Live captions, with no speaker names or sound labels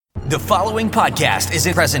The following podcast is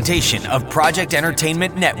a presentation of Project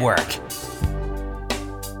Entertainment Network.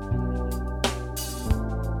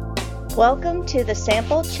 Welcome to the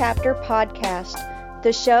Sample Chapter Podcast,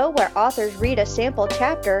 the show where authors read a sample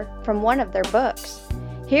chapter from one of their books.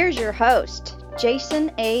 Here's your host, Jason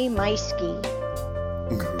A. Meiske.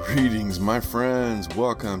 Greetings, my friends.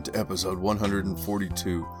 Welcome to episode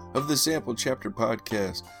 142 of the Sample Chapter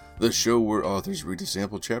Podcast, the show where authors read a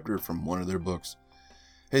sample chapter from one of their books.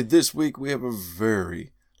 Hey, this week we have a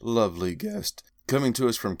very lovely guest coming to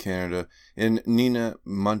us from Canada in Nina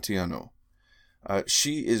Munteanu.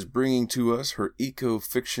 She is bringing to us her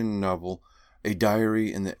eco-fiction novel, A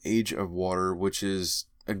Diary in the Age of Water, which is,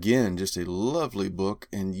 again, just a lovely book,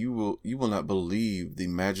 and you will not believe the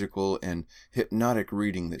magical and hypnotic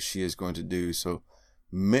reading that she is going to do. So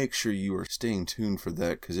make sure you are staying tuned for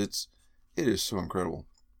that, because it is so incredible.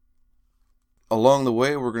 Along the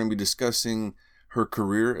way, we're going to be discussing her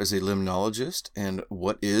career as a limnologist and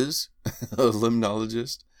what is a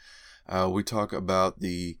limnologist. We talk about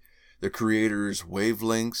the creator's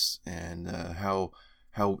wavelengths and how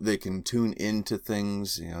they can tune into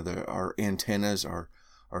things. You know, our antennas are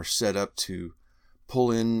set up to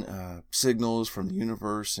pull in signals from the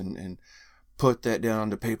universe and put that down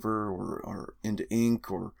onto paper or into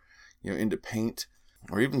ink or into paint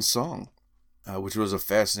or even song, which was a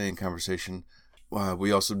fascinating conversation.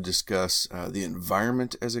 We also discuss the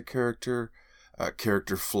environment as a character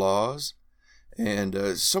flaws,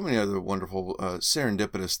 and so many other wonderful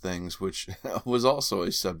serendipitous things, which was also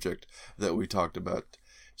a subject that we talked about.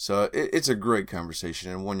 So it's a great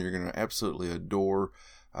conversation, and one you're going to absolutely adore.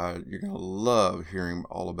 You're going to love hearing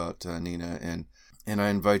all about Nina, and I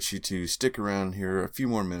invite you to stick around here a few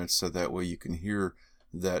more minutes so that way you can hear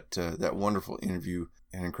that wonderful interview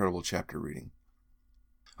and incredible chapter reading.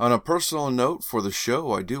 On a personal note for the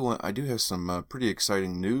show, I do have some pretty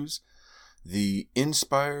exciting news. The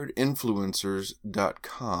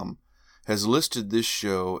InspiredInfluencers.com has listed this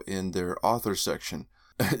show in their author section,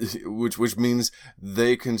 which means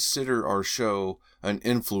they consider our show an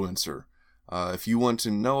influencer. If you want to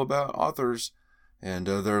know about authors and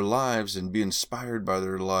their lives and be inspired by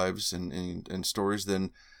their lives and stories, then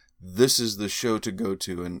this is the show to go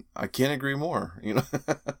to. And I can't agree more.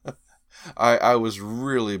 I was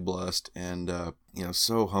really blessed and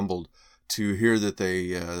so humbled to hear that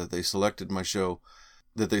they selected my show,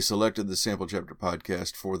 that they selected the Sample Chapter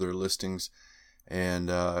Podcast for their listings, and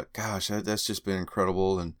gosh, that's just been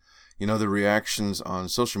incredible. And the reactions on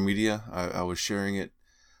social media, I was sharing it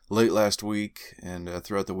late last week and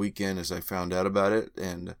throughout the weekend as I found out about it,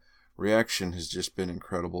 and reaction has just been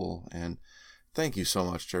incredible. And thank you so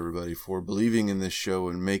much to everybody for believing in this show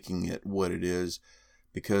and making it what it is.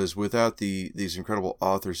 Because without these incredible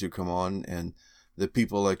authors who come on and the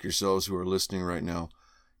people like yourselves who are listening right now,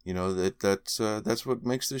 that's what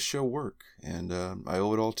makes this show work. And I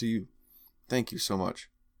owe it all to you. Thank you so much.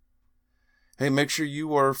 Hey, make sure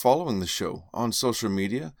you are following the show on social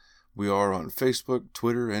media. We are on Facebook,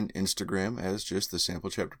 Twitter, and Instagram as just the Sample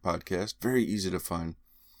Chapter Podcast. Very easy to find.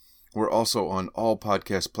 We're also on all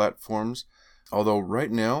podcast platforms. Although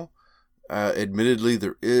right now, admittedly,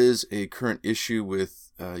 there is a current issue with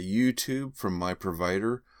YouTube from my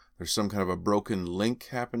provider. There's some kind of a broken link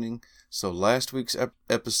happening. So last week's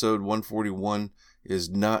episode 141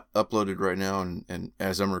 is not uploaded right now. And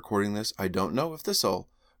as I'm recording this, I don't know if this will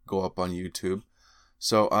go up on YouTube.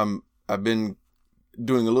 So I've been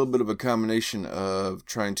doing a little bit of a combination of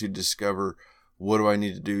trying to discover what do I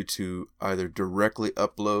need to do to either directly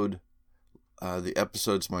upload the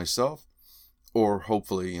episodes myself, or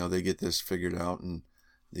hopefully, they get this figured out and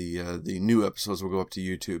the new episodes will go up to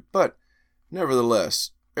YouTube. But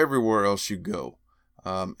nevertheless, everywhere else you go,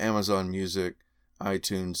 Amazon Music,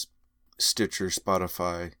 iTunes, Stitcher,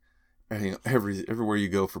 Spotify, everywhere you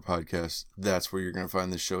go for podcasts, that's where you're going to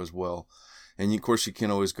find this show as well. And of course, you can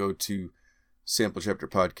always go to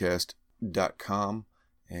samplechapterpodcast.com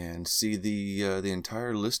and see the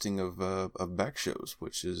entire listing of back shows,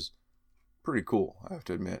 which is pretty cool, I have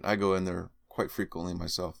to admit. I go in there quite frequently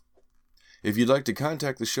myself. If you'd like to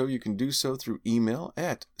contact the show, you can do so through email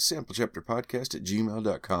at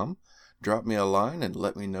samplechapterpodcast@gmail.com. Drop me a line and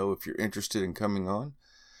let me know if you're interested in coming on.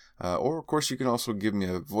 Or, of course, you can also give me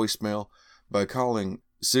a voicemail by calling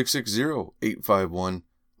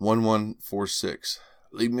 660-851-1146.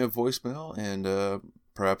 Leave me a voicemail, and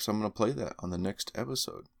perhaps I'm going to play that on the next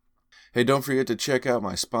episode. Hey, don't forget to check out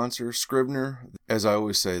my sponsor, Scrivener. As I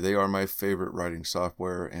always say, they are my favorite writing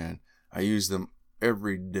software, and I use them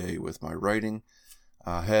every day with my writing.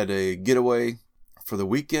 I had a getaway for the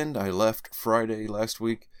weekend. I left Friday last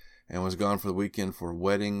week and was gone for the weekend for a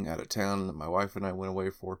wedding out of town that my wife and I went away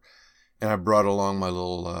for. And I brought along my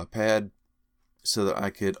little pad so that I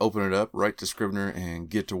could open it up, write to Scrivener, and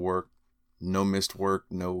get to work. No missed work,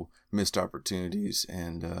 no missed opportunities,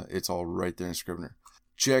 and it's all right there in Scrivener.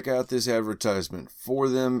 Check out this advertisement for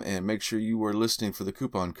them and make sure you are listening for the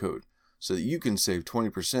coupon code so that you can save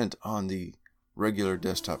 20% on the regular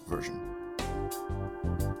desktop version.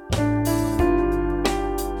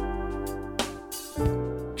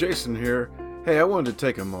 Jason here. Hey, I wanted to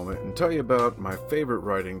take a moment and tell you about my favorite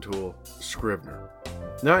writing tool, Scrivener.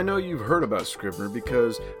 Now, I know you've heard about Scrivener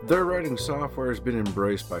because their writing software has been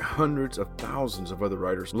embraced by hundreds of thousands of other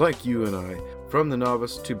writers like you and I, from the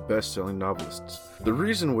novice to best-selling novelists. The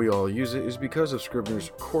reason we all use it is because of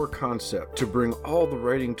Scrivener's core concept to bring all the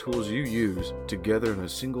writing tools you use together in a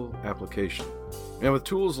single application. And with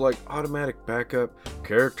tools like automatic backup,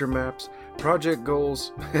 character maps, project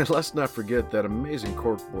goals, and let's not forget that amazing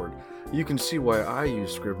corkboard, you can see why I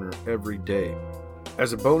use Scrivener every day.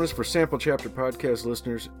 As a bonus for Sample Chapter Podcast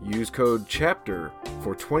listeners, use code CHAPTER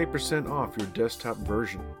for 20% off your desktop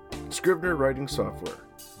version. Scrivener writing software,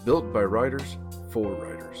 built by writers for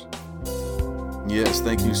writers. Yes,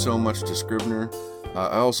 thank you so much to Scrivener.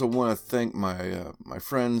 I also want to thank my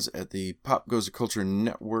friends at the Pop Goes the Culture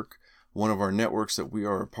Network, one of our networks that we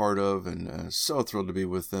are a part of, and so thrilled to be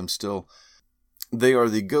with them still. They are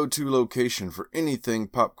the go-to location for anything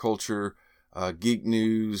pop culture, geek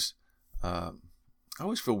news. I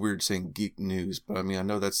always feel weird saying geek news, but I mean, I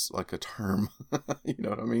know that's like a term. You know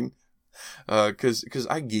what I mean? Because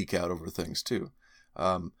I geek out over things too.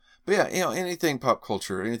 But yeah, anything pop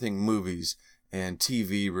culture, anything movies and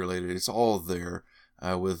TV related, it's all there.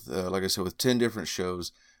 With like I said, with 10 different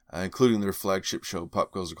shows, including their flagship show,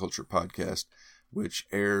 Pop Goes the Culture Podcast, which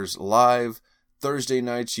airs live Thursday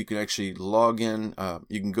nights. You can actually log in.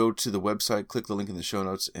 You can go to the website, click the link in the show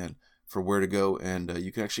notes, and for where to go, and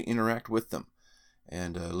you can actually interact with them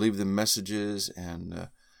and leave them messages, and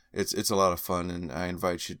it's a lot of fun, and I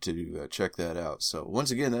invite you to check that out. So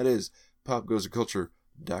once again, that is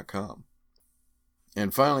popgoestheculture.com.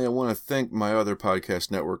 And finally, I want to thank my other podcast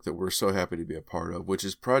network that we're so happy to be a part of, which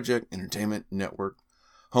is Project Entertainment Network,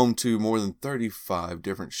 home to more than 35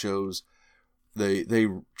 different shows. They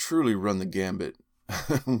truly run the gambit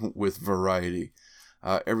with variety.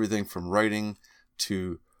 Everything from writing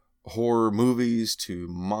to horror movies to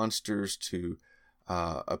monsters to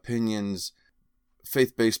opinions,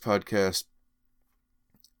 faith-based podcasts.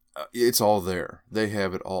 It's all there. They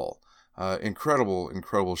have it all.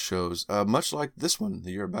 Incredible shows, much like this one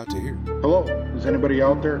that you're about to hear. Hello, is anybody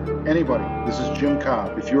out there? Anybody. This is Jim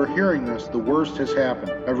Cobb. If you are hearing this, the worst has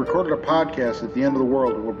happened. I've recorded a podcast at the end of the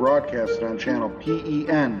world and will broadcast it on channel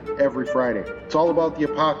PEN every Friday. It's all about the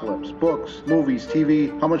apocalypse, books, movies,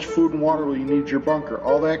 TV, how much food and water will you need in your bunker,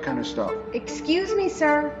 all that kind of stuff. Excuse me,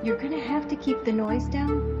 sir. You're going to have to keep the noise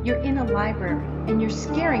down. You're in a library, and you're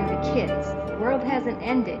scaring the kids. The world hasn't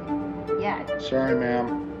ended yet. Sorry,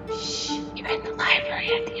 ma'am. Shh. You're in the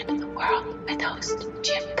library at the end of the world with host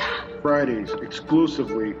Jim Cobb. Fridays,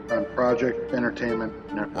 exclusively on Project Entertainment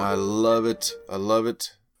Network. I love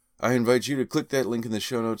it. I invite you to click that link in the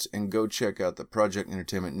show notes and go check out the Project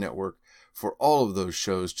Entertainment Network for all of those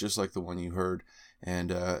shows, just like the one you heard,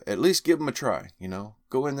 and at least give them a try.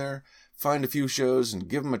 Go in there, find a few shows, and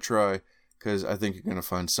give them a try, because I think you're going to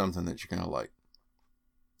find something that you're going to like.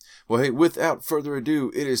 Well, hey, without further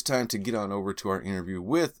ado, it is time to get on over to our interview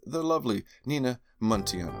with the lovely Nina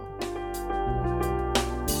Munteanu.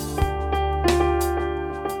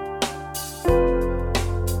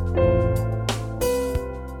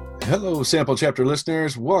 Hello, Sample Chapter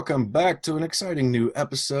listeners. Welcome back to an exciting new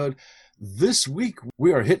episode. This week,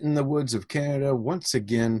 we are hitting the woods of Canada once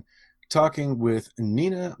again, talking with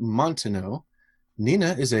Nina Munteanu.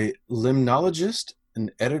 Nina is a limnologist,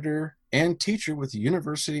 an editor, and teacher with the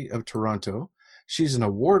University of Toronto. She's an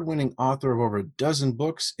award-winning author of over a dozen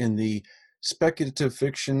books in the speculative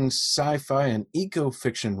fiction, sci-fi, and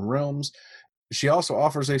eco-fiction realms. She also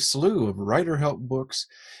offers a slew of writer help books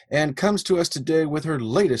and comes to us today with her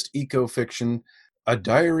latest eco-fiction, A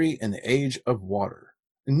Diary in the Age of Water.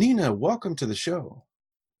 Nina, welcome to the show.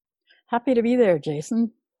 Happy to be there,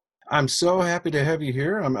 Jason. I'm so happy to have you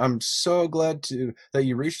here. I'm so glad that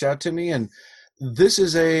you reached out to me, and this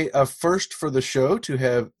is a first for the show to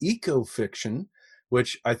have eco-fiction,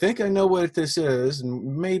 which I think I know what this is,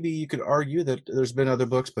 and maybe you could argue that there's been other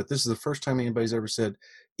books, but this is the first time anybody's ever said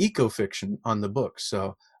eco-fiction on the book,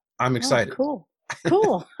 so I'm excited. Oh,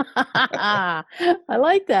 cool. I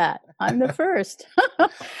like that. I'm the first.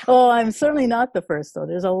 Oh, I'm certainly not the first, though.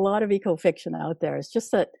 There's a lot of eco-fiction out there. It's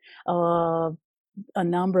just that a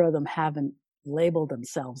number of them haven't labeled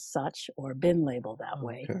themselves such or been labeled that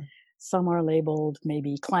way. Okay. Some are labeled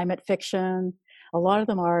maybe climate fiction. A lot of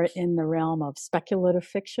them are in the realm of speculative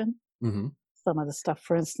fiction. Mm-hmm. Some of the stuff,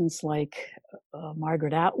 for instance, like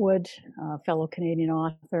Margaret Atwood, a fellow Canadian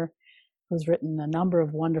author, who's written a number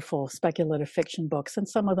of wonderful speculative fiction books, and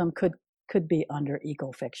some of them could be under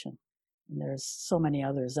eco-fiction. And there's so many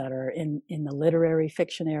others that are in the literary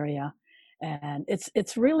fiction area. And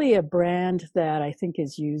it's really a brand that I think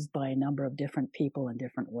is used by a number of different people in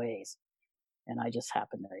different ways. And I just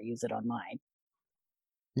happen to use it on mine.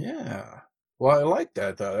 Yeah. Well, I like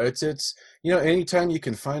that though. It's anytime you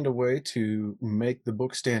can find a way to make the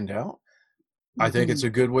book stand out, I think it's a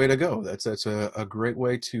good way to go. That's a great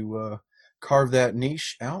way to carve that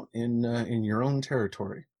niche out in your own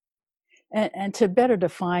territory. And to better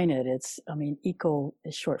define it, eco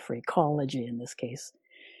is short for ecology in this case.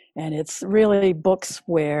 And it's really books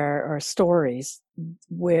or stories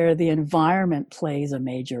where the environment plays a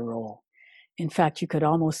major role. In fact, you could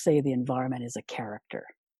almost say the environment is a character.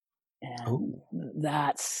 And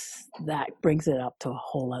that brings it up to a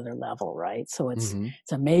whole other level, right? So it's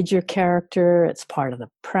a major character. It's part of the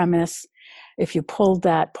premise. If you pulled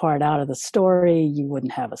that part out of the story, you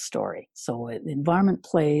wouldn't have a story. So the environment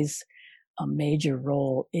plays a major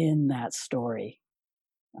role in that story,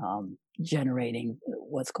 generating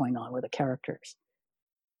what's going on with the characters.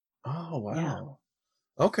 Oh, wow.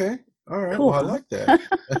 Yeah. Okay. All right. Cool, well, I like that.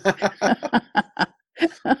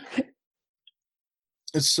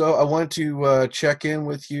 So I want to check in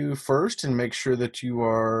with you first and make sure that you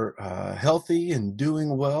are healthy and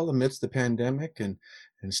doing well amidst the pandemic and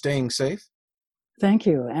staying safe. Thank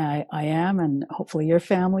you. I am, and hopefully your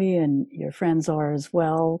family and your friends are as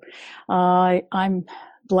well. I'm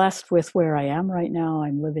blessed with where I am right now.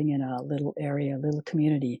 I'm living in a little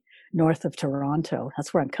community north of Toronto.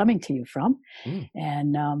 That's where I'm coming to you from,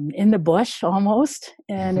 and in the bush almost.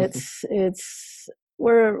 And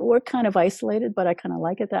we're kind of isolated, but I kind of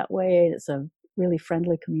like it that way. It's a really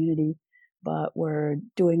friendly community, but we're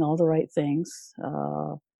doing all the right things,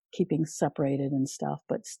 keeping separated and stuff,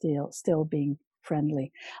 but still being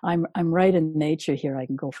friendly. I'm right in nature here. I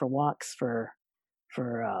can go for walks for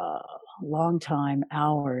a long time,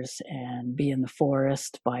 hours, and be in the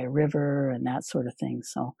forest by a river and that sort of thing.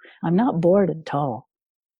 So I'm not bored at all.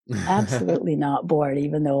 Absolutely not bored,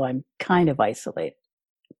 even though I'm kind of isolated.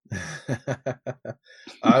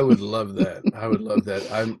 I would love that.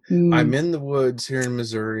 I'm in the woods here in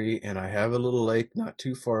Missouri, and I have a little lake not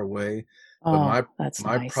too far away. But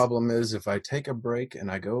my nice. problem is if I take a break and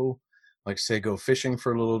I go, like say, go fishing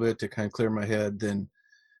for a little bit to kind of clear my head, then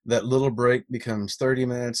that little break becomes 30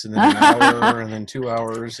 minutes and then an hour and then 2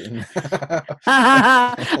 hours. And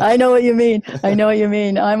I know what you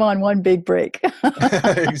mean. I'm on one big break.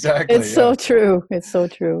 Exactly. It's so true.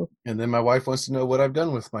 And then my wife wants to know what I've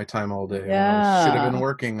done with my time all day. Yeah. I should have been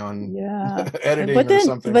working on editing or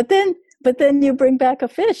something. But then you bring back a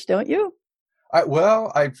fish, don't you? I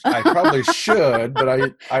probably should, but I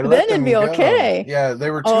let then them it'd be go. Okay. Yeah, they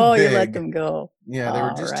were too big. Oh, you let them go. Yeah, they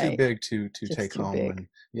were just too big to take home. Big. And,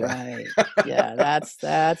 Right. Yeah, that's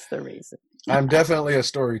the reason. I'm definitely a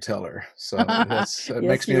storyteller, so it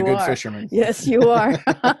makes me a good fisherman. Yes, you are.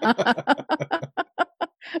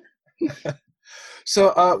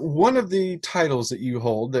 So one of the titles that you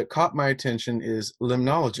hold that caught my attention is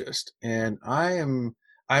limnologist, and I'm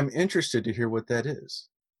interested to hear what that is.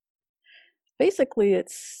 Basically,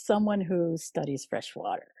 it's someone who studies fresh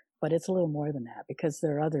water, but it's a little more than that because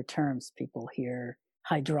there are other terms people hear: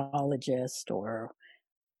 hydrologist or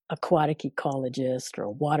aquatic ecologist or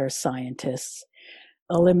water scientists.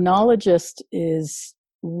 A limnologist is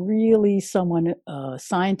really a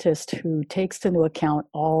scientist who takes into account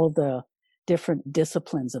all the different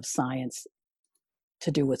disciplines of science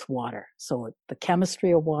to do with water. So the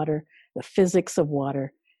chemistry of water, the physics of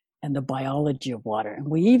water, and the biology of water. And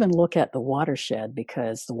we even look at the watershed,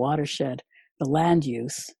 because the watershed, the land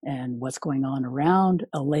use and what's going on around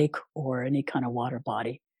a lake or any kind of water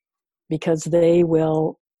body, because they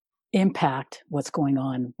will impact what's going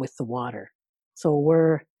on with the water. So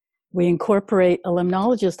a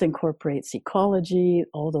limnologist incorporates ecology,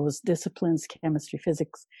 all those disciplines, chemistry,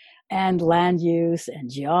 physics, and land use and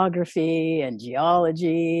geography and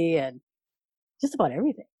geology and just about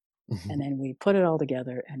everything. And then we put it all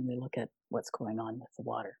together and we look at what's going on with the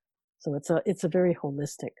water. So it's a very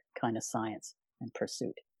holistic kind of science and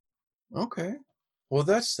pursuit. Okay. Well,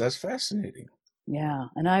 that's fascinating. Yeah.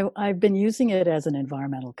 And I've been using it as an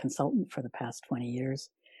environmental consultant for the past 20 years.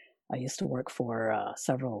 I used to work for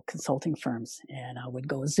several consulting firms, and I would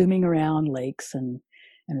go zooming around lakes and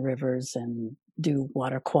and rivers and do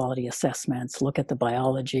water quality assessments, look at the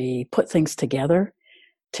biology, put things together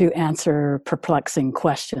to answer perplexing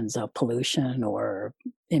questions of pollution or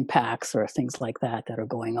impacts or things like that are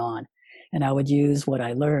going on. And I would use what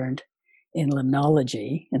I learned in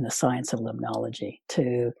limnology, in the science of limnology,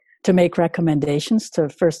 to make recommendations to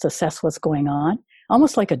first assess what's going on,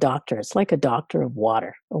 almost like a doctor. It's like a doctor of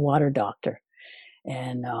water, a water doctor.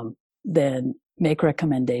 And then make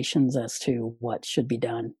recommendations as to what should be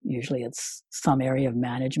done. Usually it's some area of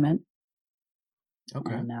management.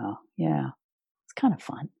 Okay. And yeah, it's kind of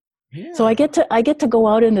fun. Yeah. So I get to go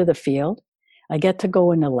out into the field. I get to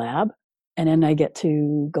go in the lab, and then I get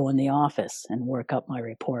to go in the office and work up my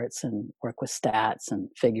reports and work with stats and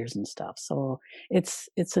figures and stuff. So it's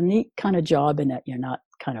a neat kind of job in that you're not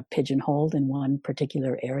kind of pigeonholed in one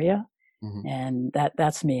particular area. Mm-hmm. And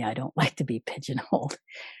that's me. I don't like to be pigeonholed.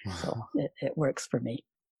 So it works for me.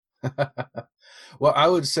 Well, I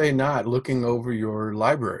would say not. Looking over your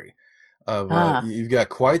library, you've got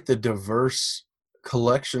quite the diverse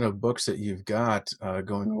collection of books that you've got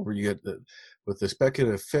going over. You get with the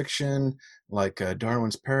speculative fiction, like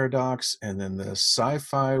Darwin's Paradox, and then the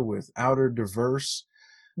sci-fi with Outer Diverse.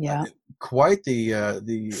 Yeah, quite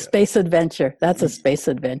the space adventure. That's a space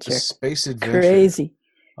adventure. Space adventure. Crazy.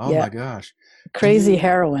 Oh my gosh. Crazy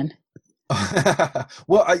heroine.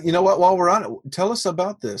 Well, you know what? While we're on it, tell us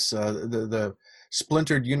about this, the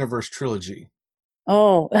Splintered Universe trilogy.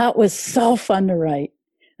 Oh, that was so fun to write.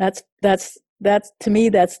 That's to me,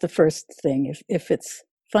 that's the first thing. If it's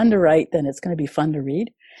fun to write, then it's going to be fun to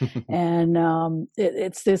read. And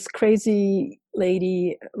it's this crazy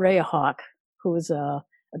lady, Rhea Hawk, who is a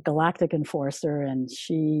galactic enforcer, and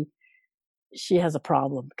she has a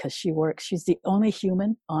problem because she's the only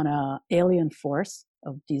human on a alien force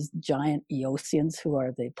of these giant Eosians who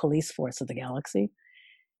are the police force of the galaxy.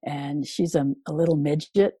 And she's a little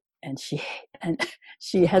midget, and she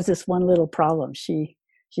has this one little problem.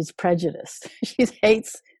 She's prejudiced. She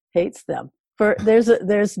hates them. There's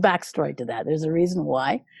backstory to that. There's a reason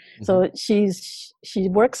why. Mm-hmm. So she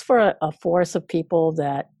works for a force of people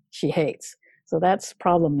that she hates. So that's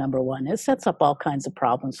problem number one. It sets up all kinds of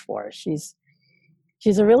problems for her. She's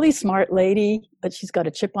a really smart lady, but she's got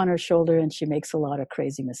a chip on her shoulder, and she makes a lot of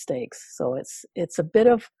crazy mistakes. So it's a bit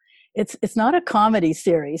of it's not a comedy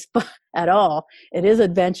series at all. It is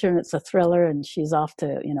adventure, and it's a thriller, and she's off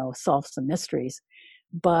to solve some mysteries.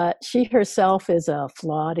 But she herself is a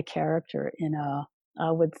flawed character in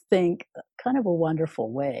I would think, kind of a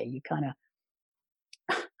wonderful way. You kind of,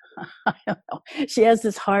 I don't know. She has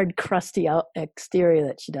this hard, crusty exterior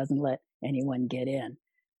that she doesn't let anyone get in.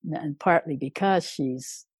 And partly because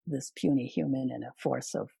she's this puny human in a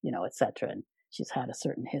force of, et cetera, and she's had a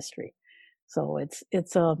certain history. So it's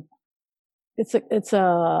a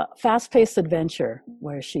fast-paced adventure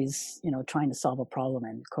where she's, trying to solve a problem.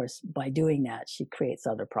 And of course, by doing that, she creates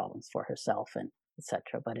other problems for herself and et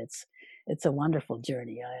cetera. But it's a wonderful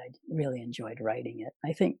journey. I really enjoyed writing it.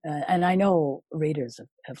 I think, and I know readers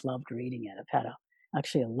have loved reading it. I've had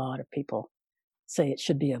actually a lot of people say it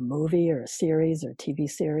should be a movie or a series or a TV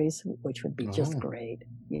series, which would be just great.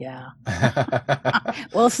 Yeah.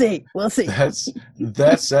 We'll see.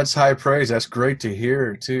 That's high praise. That's great to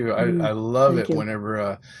hear too. I love it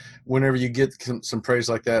whenever you get some praise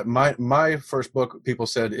like that. My first book, people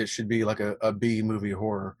said it should be like a B movie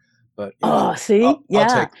horror, but see,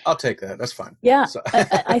 I'll take that. That's fine. Yeah. So.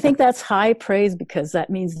 I think that's high praise because that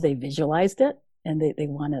means they visualized it and they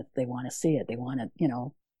want to see it. They want to,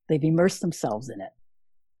 they've immersed themselves in it.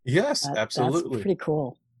 Yes, absolutely. That's pretty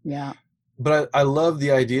cool. Yeah. But I love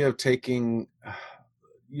the idea of taking,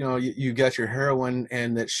 you got your heroine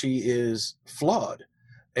and that she is flawed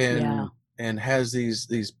and has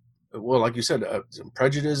these, well, like you said, some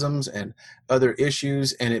prejudices and other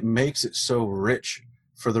issues, and it makes it so rich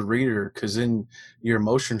for the reader because then your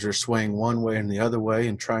emotions are swaying one way and the other way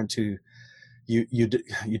and trying to, you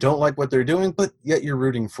don't like what they're doing, but yet you're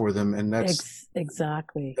rooting for them, and that's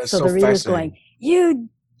exactly. That's so the reader's going, you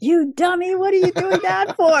dummy, what are you doing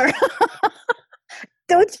that for?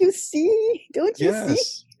 Don't you see? See?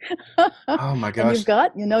 Oh my gosh!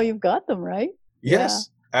 And you've got them right.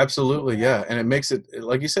 Yes, absolutely, yeah. And it makes it,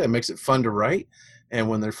 like you said, it makes it fun to write. And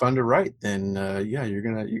when they're fun to write, then you're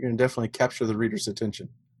gonna definitely capture the reader's attention.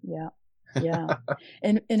 Yeah. Yeah.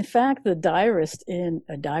 And in fact, the diarist in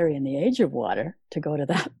A Diary in the Age of Water, to go to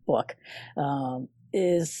that book,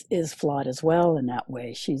 is flawed as well in that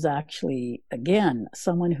way. She's actually, again,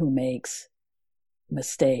 someone who makes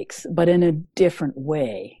mistakes, but in a different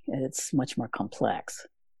way. It's much more complex.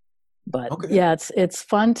 But it's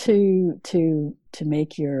fun to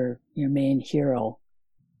make your main hero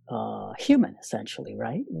human, essentially,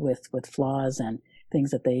 right? With flaws and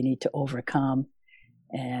things that they need to overcome.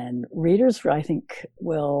 And readers, I think,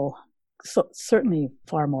 will certainly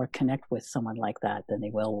far more connect with someone like that than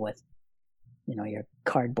they will with, your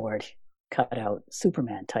cardboard cutout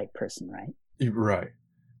Superman type person, right?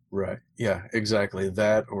 Right. Yeah, exactly.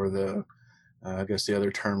 That, or I guess the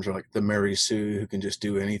other terms are like the Mary Sue who can just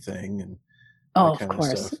do anything and that kind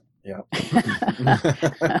of stuff. Yeah.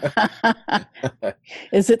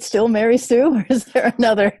 Is it still Mary Sue, or is there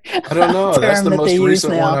another? I don't know. That's the most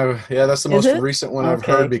recent one. That's the most recent one I've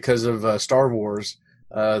heard because of Star Wars,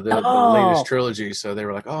 the latest trilogy. So they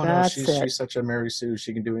were like, "Oh no, she's such a Mary Sue.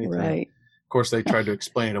 She can do anything." Right. Of course, they tried to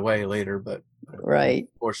explain it away later, but right.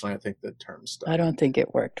 Fortunately, I think the term stuck. I don't think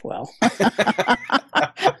it worked well.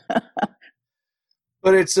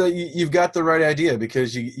 But it's you've got the right idea,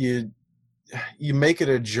 because you make it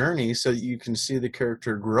a journey so that you can see the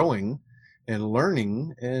character growing and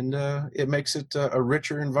learning, and it makes it a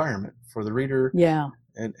richer environment for the reader. Yeah.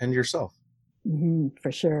 And yourself. Mm-hmm,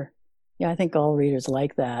 for sure. Yeah, I think all readers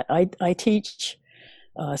like that. I teach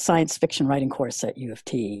a science fiction writing course at U of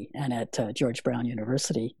T and at George Brown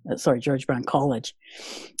College.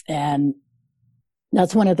 And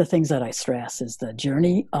that's one of the things that I stress is the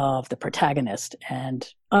journey of the protagonist and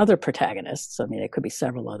other protagonists. I mean, it could be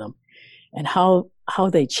several of them, and how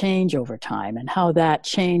they change over time, and how that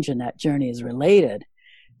change and that journey is related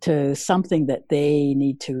to something that they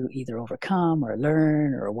need to either overcome or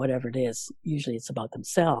learn or whatever it is. Usually it's about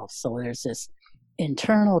themselves. So there's this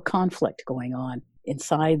internal conflict going on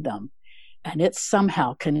inside them, and it's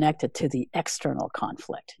somehow connected to the external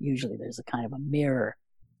conflict. Usually there's a kind of a mirror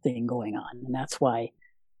thing going on, and that's why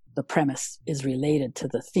the premise is related to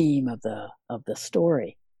the theme of the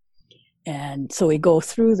story. And so we go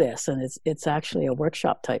through this, and it's actually a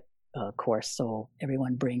workshop type course. So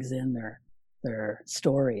everyone brings in their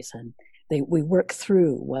stories, and we work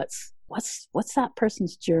through what's that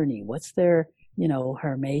person's journey, what's their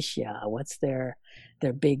hermetia, what's their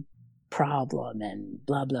big problem, and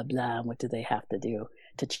blah blah blah, and what do they have to do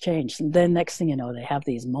to change. And then next thing you know, they have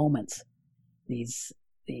these moments, these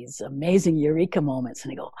amazing eureka moments,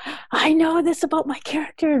 and they go, I know this about my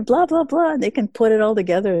character, and blah blah blah, and they can put it all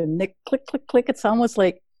together, and they click click click. It's almost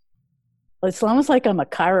like I'm a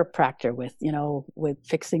chiropractor with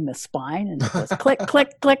fixing the spine, and it goes click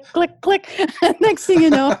click click click click, and next thing you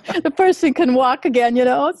know, the person can walk again.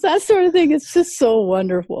 It's that sort of thing. It's just so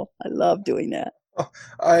wonderful. I love doing that. Oh,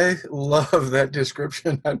 I love that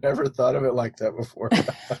description. I never thought of it like that before.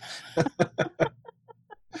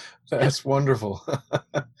 That's wonderful.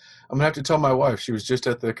 I'm gonna have to tell my wife. She was just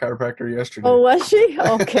at the chiropractor yesterday. Oh, was she?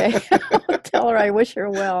 Okay. Tell her I wish her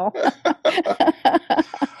well.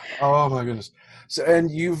 Oh my goodness. So,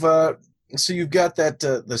 and you've got that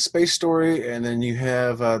the space story, and then you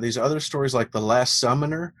have these other stories like The Last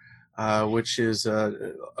Summoner, which is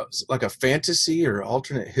like a fantasy or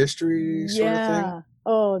alternate history sort of thing.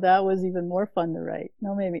 Oh, that was even more fun to write.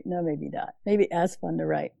 No, maybe not. Maybe as fun to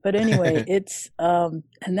write. But anyway, it's and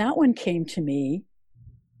that one came to me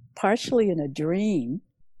partially in a dream.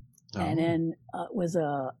 Oh. And then was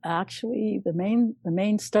actually the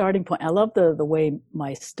main starting point. I love the way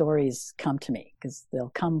my stories come to me, because they'll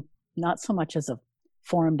come not so much as a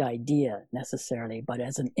formed idea necessarily, but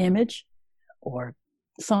as an image or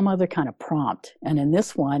some other kind of prompt. And in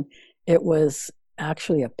this one, it was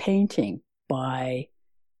actually a painting by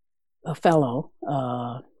a fellow,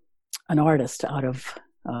 an artist out of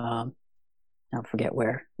I forget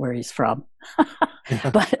where he's from,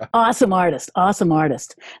 but awesome artist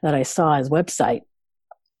that I saw his website.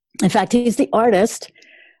 In fact, he's the artist.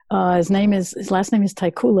 His last name is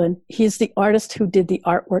Taikulan. He's the artist who did the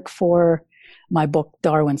artwork for my book,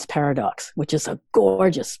 Darwin's Paradox, which is a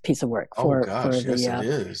gorgeous piece of work for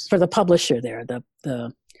the publisher there.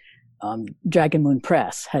 The Dragon Moon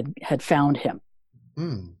Press had found him.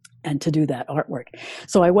 And to do that artwork.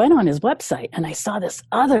 So I went on his website and I saw this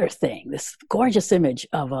other thing, this gorgeous image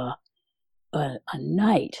of a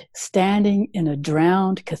knight standing in a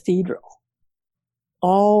drowned cathedral,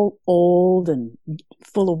 all old and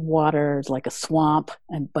full of water. It's like a swamp,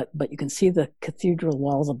 but you can see the cathedral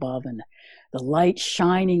walls above and the light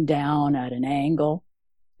shining down at an angle,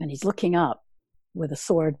 and he's looking up with a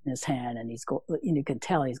sword in his hand, and you can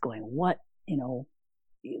tell he's going, what,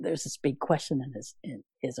 there's this big question in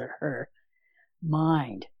his or her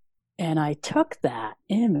mind. And I took that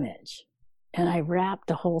image and I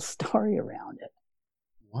wrapped a whole story around it.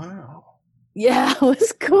 Wow. Yeah, it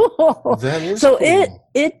was cool. That is so cool.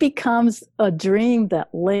 It becomes a dream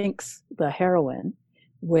that links the heroine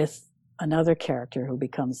with another character who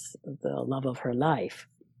becomes the love of her life.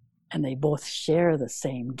 and they both share the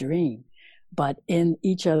same dream, but in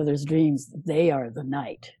each other's dreams, they are the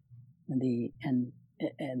night, and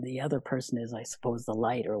the other person is, I suppose, the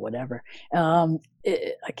light or whatever.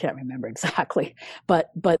 I can't remember exactly,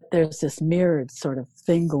 but there's this mirrored sort of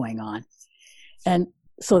thing going on. And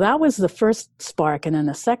so that was the first spark. And then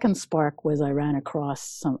the second spark was I ran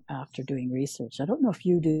across after doing research. I don't know if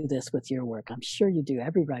you do this with your work. I'm sure you do.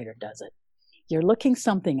 Every writer does it. You're looking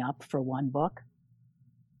something up for one book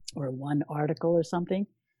or one article or something,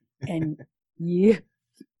 and you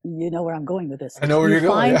know where I'm going with this. I know where you're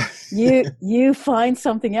going. Yeah. you find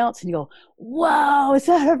something else and you go, "Wow, is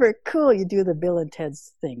that ever cool?" You do the Bill and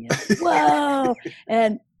Ted's thing. Wow,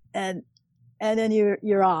 and then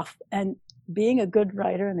you're off. And being a good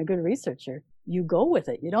writer and a good researcher, you go with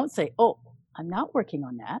it. You don't say, "Oh, I'm not working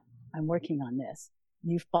on that. I'm working on this."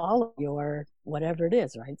 You follow your whatever it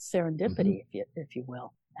is, right? Serendipity, if you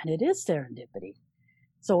will, and it is serendipity.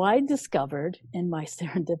 So I discovered in my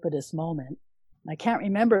serendipitous moment. I can't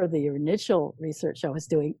remember the initial research I was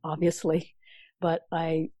doing, obviously, but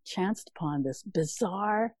I chanced upon this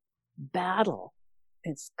bizarre battle.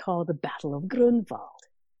 It's called the Battle of Grunwald.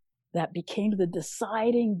 That became the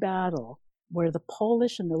deciding battle where the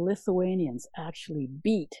Polish and the Lithuanians actually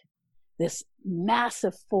beat this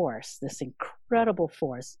massive force, this incredible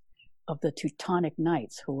force of the Teutonic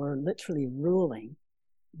Knights, who were literally ruling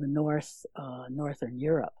the northern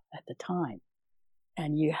Europe at the time.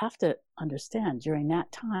 And you have to understand, during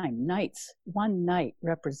that time, one knight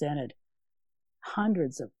represented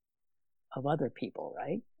hundreds of other people,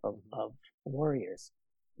 right? Of warriors.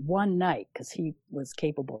 One knight, because he was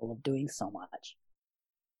capable of doing so much.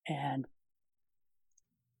 And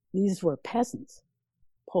these were peasants,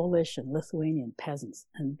 Polish and Lithuanian peasants,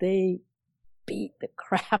 and they beat the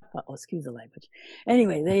crap out, excuse the language.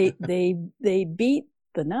 Anyway, they beat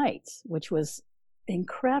the knights, which was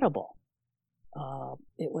incredible.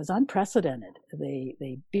 It was unprecedented.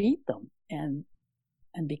 They beat them, and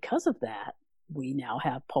because of that, we now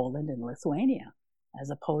have Poland and Lithuania, as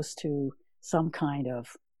opposed to some kind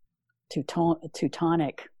of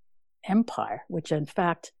Teutonic empire, which in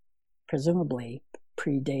fact presumably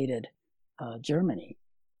predated Germany.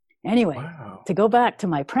 Anyway, wow. To go back to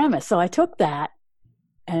my premise, so I took that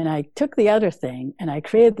and I took the other thing and I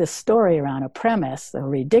created this story around a premise, a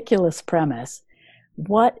ridiculous premise.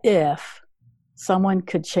 What if someone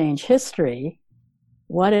could change history?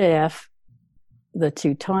 What if the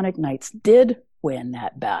Teutonic Knights did win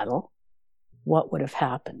that battle? What would have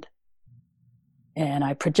happened? And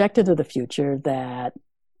I projected to the future that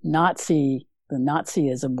Nazism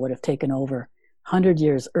would have taken over 100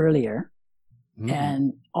 years earlier,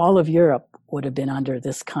 and all of Europe would have been under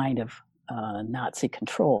this kind of Nazi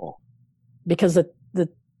control, because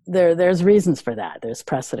there's reasons for that. There's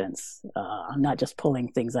precedents. I'm not just pulling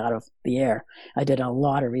things out of the air. I did a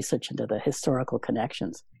lot of research into the historical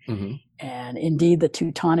connections. And indeed, the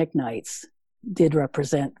Teutonic Knights did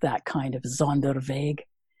represent that kind of Sonderweg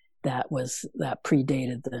that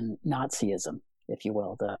predated the Nazism, if you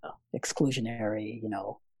will, the exclusionary,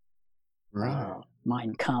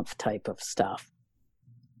 Mein Kampf type of stuff.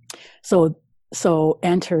 So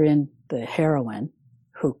enter in the heroine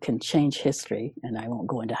who can change history, and I won't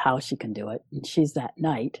go into how she can do it. And she's that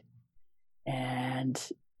knight, and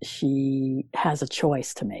she has a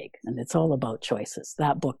choice to make, and it's all about choices.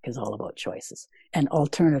 That book is all about choices and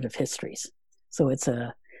alternative histories. So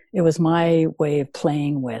it was my way of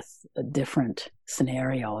playing with different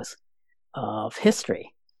scenarios of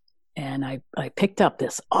history. And I picked up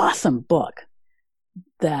this awesome book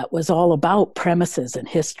that was all about premises in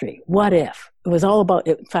history. What if? It was all about,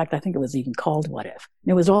 in fact, I think it was even called What If.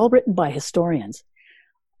 And it was all written by historians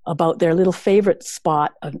about their little favorite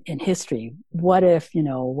spot in history. What if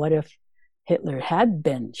Hitler had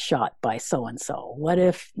been shot by so-and-so? What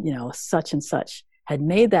if, such and such had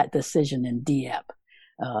made that decision in Dieppe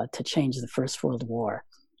to change the First World War?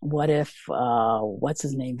 What if, what's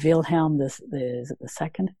his name, Wilhelm the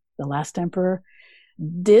second, the last emperor,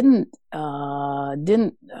 didn't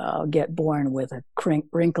get born with a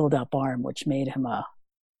wrinkled up arm, which made him a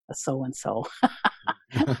so-and-so.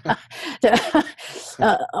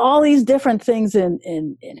 All these different things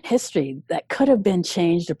in history that could have been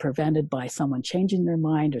changed or prevented by someone changing their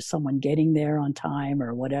mind or someone getting there on time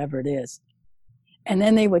or whatever it is. And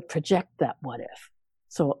then they would project that what if.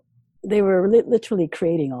 So they were literally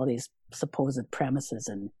creating all these supposed premises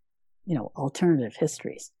and, alternative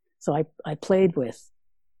histories. So I played with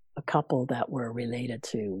a couple that were related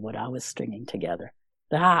to what I was stringing together.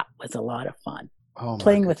 That was a lot of fun.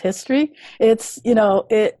 Playing with history. It's,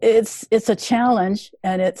 it's a challenge,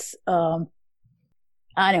 and it's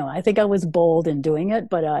I know. I think I was bold in doing it,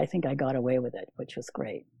 but I think I got away with it, which was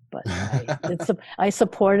great. But I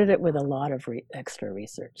supported it with a lot of extra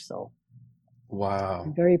research. So wow.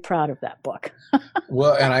 I'm very proud of that book.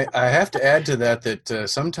 Well, and I have to add to that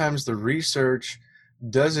sometimes the research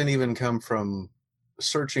doesn't even come from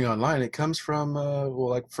searching online. It comes from, well,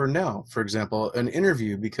 like for now, for example, an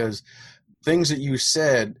interview, because things that you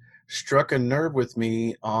said struck a nerve with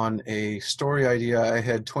me on a story idea I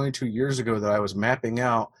had 22 years ago that I was mapping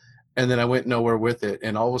out, and then I went nowhere with it.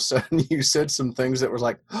 And all of a sudden you said some things that was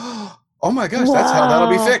like, oh my gosh, that's how that'll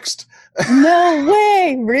be fixed. No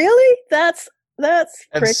way. Really? That's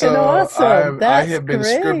And freaking so awesome. I have been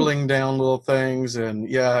great. scribbling down little things, and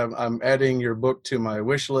yeah, I'm adding your book to my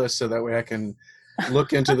wish list so that way I can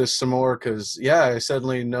look into this some more, because yeah, I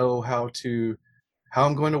suddenly know how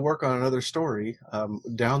I'm going to work on another story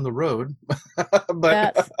down the road.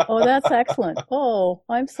 But that's excellent. Oh,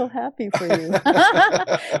 I'm so happy for you.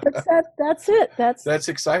 But that's it. That's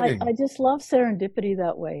exciting. I just love serendipity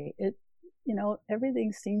that way. It,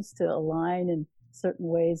 everything seems to align in certain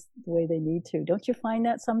ways the way they need to. Don't you find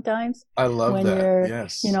that sometimes? I love when that. You're,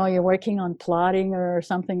 yes. You're working on plotting or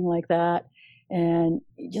something like that, and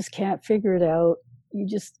you just can't figure it out.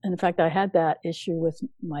 In fact, I had that issue with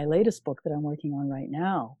my latest book that I'm working on right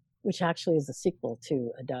now, which actually is a sequel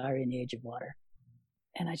to A Diary in the Age of Water.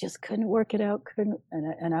 And I just couldn't work it out.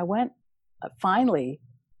 And I went, finally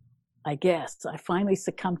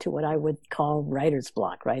succumbed to what I would call writer's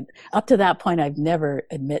block, right? Up to that point, I've never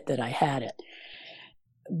admit that I had it.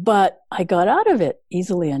 But I got out of it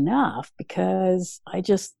easily enough because I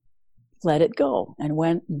just let it go and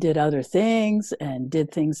went and did other things and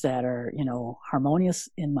did things that are, harmonious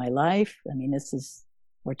in my life. I mean,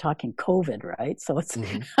 we're talking COVID, right? So it's,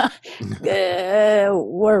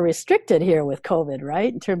 we're restricted here with COVID,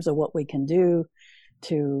 right? In terms of what we can do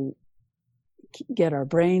to get our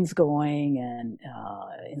brains going and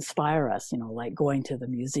inspire us, like going to the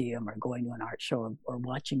museum or going to an art show or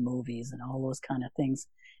watching movies and all those kind of things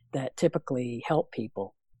that typically help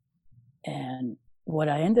people. And what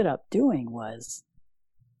I ended up doing was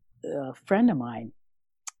a friend of mine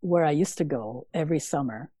where I used to go every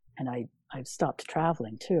summer, and I've stopped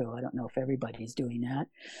traveling too. I don't know if everybody's doing that,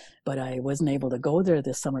 but I wasn't able to go there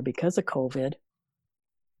this summer because of COVID.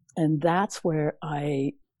 And that's where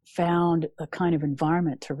I found a kind of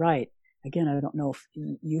environment to write. Again, I don't know if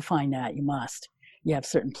you find that. You must. You have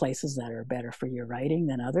certain places that are better for your writing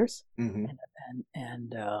than others, and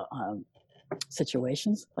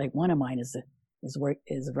situations. Like one of mine is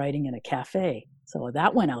writing in a cafe. So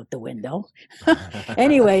that went out the window.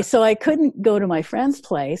 Anyway, so I couldn't go to my friend's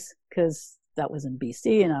place because that was in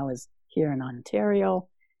BC and I was here in Ontario.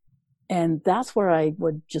 And that's where I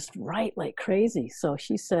would just write like crazy. So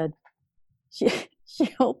she said, she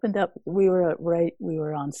opened up, we were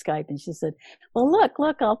on Skype, and she said, well, look,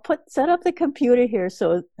 I'll set up the computer here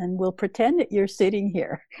and we'll pretend that you're sitting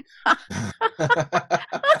here.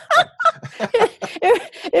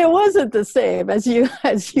 It wasn't the same as you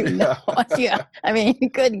know. Yeah, I mean,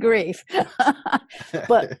 good grief.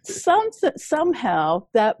 But somehow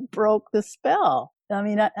that broke the spell. I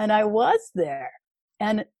mean, and I was there,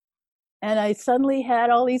 and I suddenly had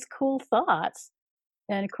all these cool thoughts.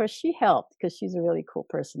 And of course, she helped because she's a really cool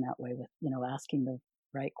person that way with, asking the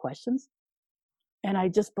right questions. And I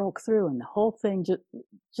just broke through, and the whole thing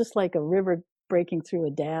just like a river breaking through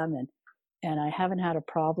a dam, and I haven't had a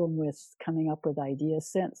problem with coming up with ideas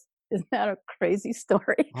since. Isn't that a crazy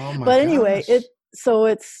story? Oh my but anyway, gosh.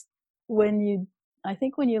 it's when you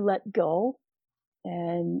let go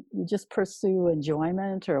and you just pursue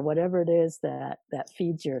enjoyment or whatever it is that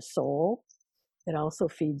feeds your soul, it also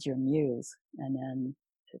feeds your muse. And then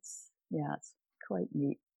it's quite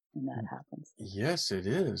neat when that happens. Yes, it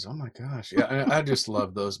is. Oh my gosh. Yeah, I just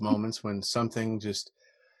love those moments when something just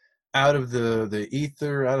out of the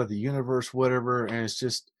ether, out of the universe, whatever, and it's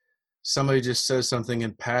just somebody just says something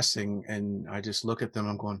in passing, and I just look at them,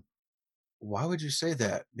 I'm going, why would you say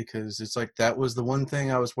that? Because it's like that was the one thing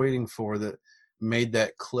I was waiting for that made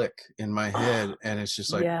that click in my head. And it's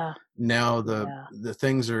just like now the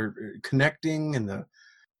things are connecting and the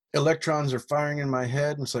electrons are firing in my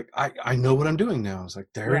head, and it's like I know what I'm doing now. It's like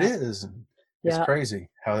there it is. And it's crazy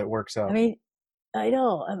how that works out. I mean, I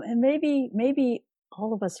know, and maybe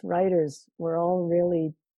all of us writers, we're all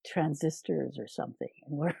really transistors or something,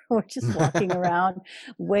 and we're just walking around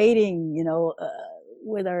waiting,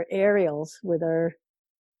 with our aerials, is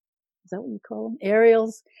that what you call them?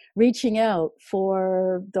 Aerials, reaching out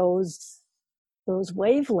for those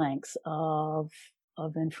wavelengths of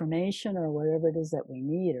information or whatever it is that we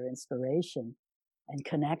need, or inspiration and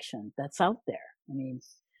connection that's out there. I mean,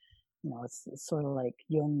 It's sort of like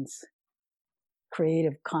Jung's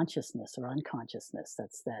creative consciousness or unconsciousness.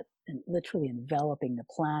 That's that, and literally enveloping the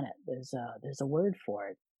planet. There's a word for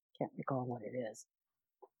it. Can't recall what it is.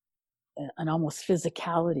 An almost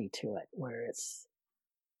physicality to it, where it's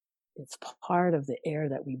part of the air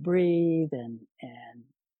that we breathe, and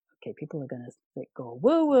okay, people are gonna go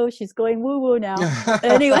woo woo. She's going woo woo now.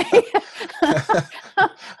 Anyway,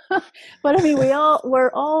 but I mean,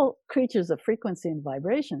 we're all creatures of frequency and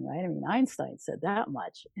vibration, right? I mean, Einstein said that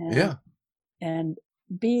much. And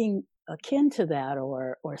being akin to that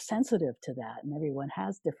or sensitive to that, and everyone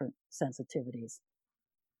has different sensitivities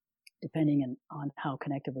depending on how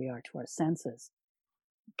connected we are to our senses,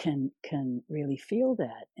 can really feel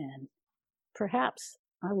that. And perhaps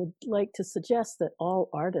I would like to suggest that all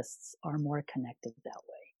artists are more connected that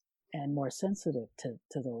way and more sensitive to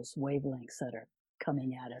those wavelengths that are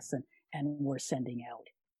coming at us and we're sending out.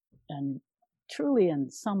 And truly, in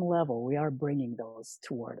some level, we are bringing those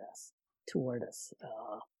toward us.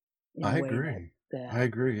 In I a way agree. that I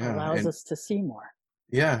agree. Yeah, allows us to see more.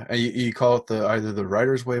 Yeah, and you call it either the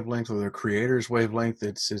writer's wavelength or the creator's wavelength.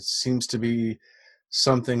 It seems to be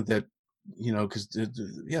something that, because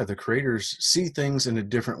the creators see things in a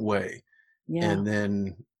different way, and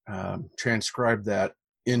then transcribe that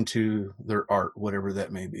into their art, whatever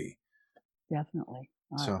that may be. Definitely.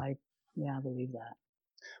 So, I believe that.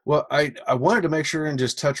 Well, I wanted to make sure and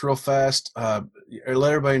just touch real fast, let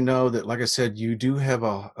everybody know that, like I said, you do have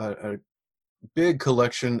a big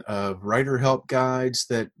collection of writer help guides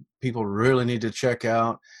that people really need to check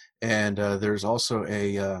out. And there's also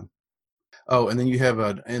and then you have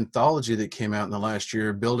an anthology that came out in the last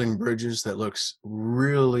year, Building Bridges, that looks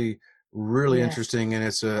really, really interesting. And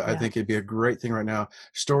I think it'd be a great thing right now.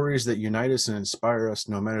 Stories that unite us and inspire us,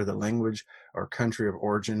 no matter the language or country of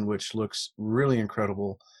origin, which looks really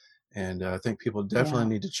incredible. And I think people definitely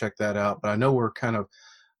need to check that out. But I know we're kind of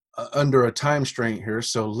under a time strain here,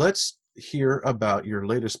 so let's hear about your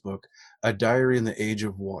latest book, A Diary in the Age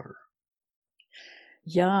of Water.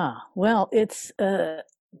 Yeah, well, it's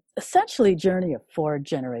essentially a journey of 4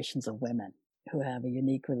 generations of women who have a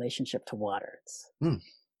unique relationship to water. It's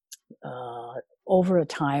over a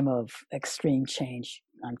time of extreme change.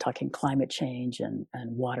 I'm talking climate change and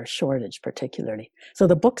water shortage particularly. So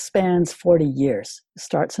the book spans 40 years,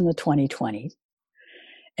 starts in the 2020s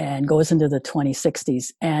and goes into the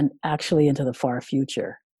 2060s and actually into the far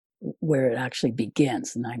future, where it actually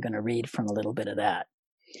begins. And I'm going to read from a little bit of that.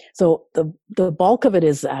 So the bulk of it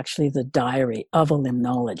is actually the diary of a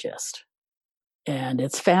limnologist. And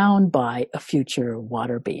it's found by a future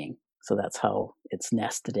water being. So that's how it's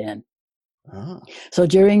nested in. Oh. So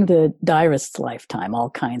during the diarist's lifetime, all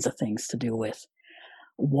kinds of things to do with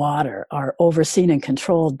water are overseen and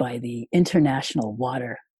controlled by the International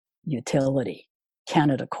Water Utility,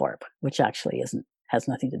 Canada Corp, which actually has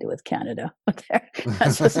nothing to do with Canada.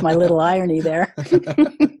 That's just my little irony there.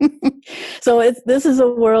 So this is a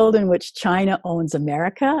world in which China owns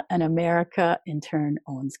America, and America in turn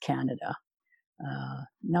owns Canada.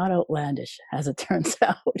 Not outlandish, as it turns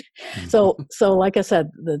out. So like I said,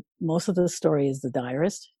 most of the story is the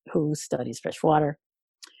diarist who studies fresh water,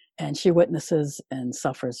 and she witnesses and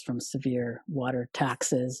suffers from severe water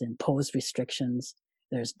taxes, imposed restrictions.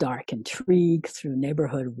 There's dark intrigue through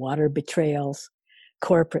neighborhood water betrayals,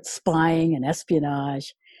 corporate spying and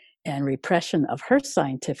espionage, and repression of her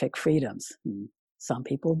scientific freedoms. Some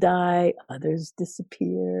people die, others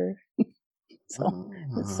disappear. So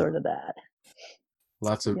it's sort of that.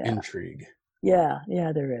 Lots of intrigue. Yeah,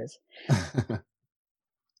 there is.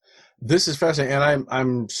 This is fascinating,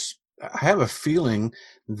 and I have a feeling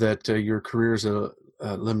that your career as a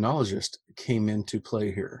limnologist came into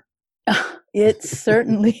play here. It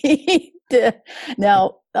certainly did.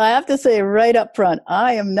 Now, I have to say right up front,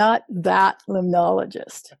 I am not that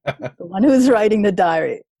limnologist, the one who's writing the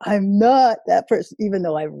diary. I'm not that person, even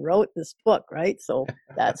though I wrote this book, right? So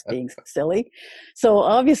that's being silly. So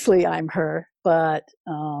obviously I'm her, but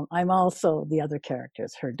I'm also the other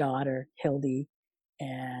characters, her daughter, Hildy,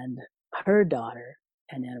 and her daughter,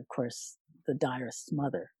 and then, of course, the diarist's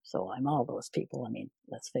mother. So I'm all those people. I mean,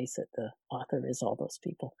 let's face it, the author is all those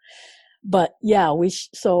people. But yeah,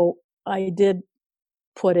 so I did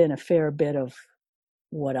put in a fair bit of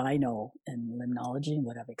what I know in limnology and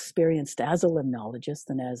what I've experienced as a limnologist,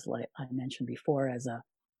 and as, like I mentioned before, as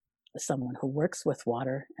someone who works with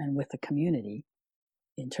water and with the community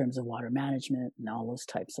in terms of water management and all those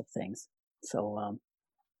types of things. So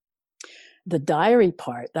the diary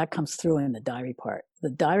part, that comes through in the diary part.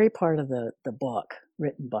 The diary part of the book,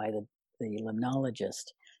 written by the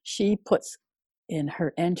limnologist, she puts in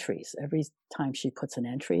her entries, every time she puts an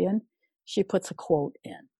entry in, she puts a quote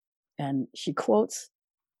in. And she quotes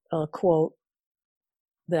a quote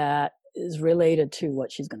that is related to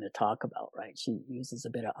what she's going to talk about, right? She uses a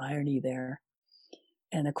bit of irony there.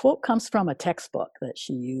 And the quote comes from a textbook that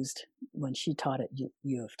she used when she taught at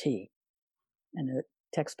U of T. And the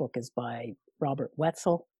textbook is by Robert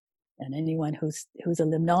Wetzel. And anyone who's a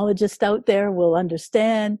limnologist out there will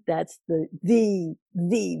understand that's the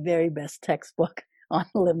very best textbook on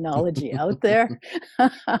limnology out there.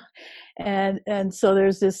 and so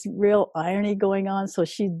there's this real irony going on. So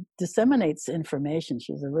she disseminates information.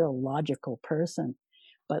 She's a real logical person.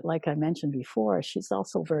 But like I mentioned before, she's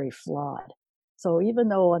also very flawed. So even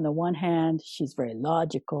though on the one hand, she's very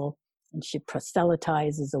logical and she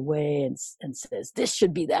proselytizes away and says, this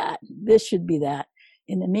should be that, this should be that.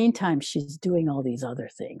 In the meantime, she's doing all these other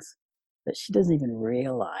things that she doesn't even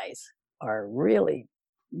realize are really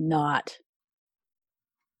not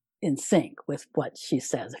in sync with what she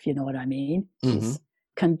says, if you know what I mean. She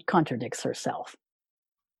contradicts herself.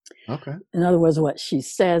 Okay. In other words, what she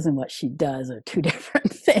says and what she does are two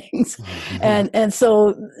different things. And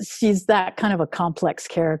so she's that kind of a complex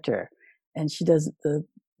character. And she does the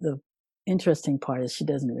interesting part is she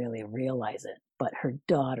doesn't really realize it, but her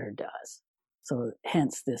daughter does. So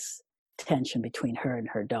hence this tension between her and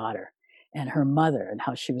her daughter and her mother and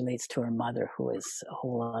how she relates to her mother, who is a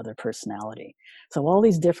whole other personality. So all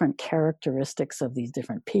these different characteristics of these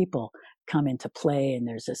different people come into play, and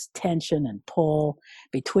there's this tension and pull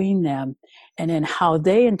between them, and then how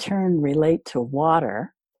they in turn relate to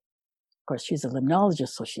water. Of course, she's a limnologist,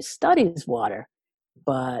 so she studies water,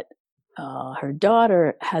 but her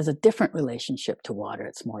daughter has a different relationship to water.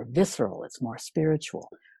 It's more visceral, it's more spiritual.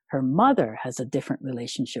 Her mother has a different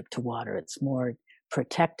relationship to water. It's more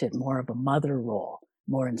protected, more of a mother role,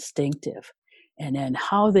 more instinctive. And then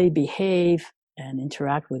how they behave and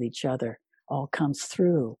interact with each other all comes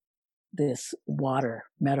through this water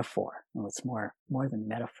metaphor. Well, it's more than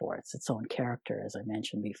metaphor. It's its own character, as I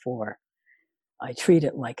mentioned before. I treat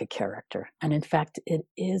it like a character. And in fact, it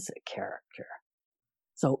is a character.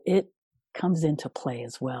 So it comes into play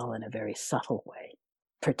as well in a very subtle way,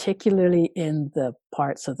 particularly in the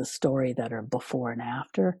parts of the story that are before and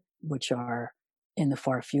after, which are in the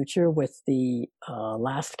far future with the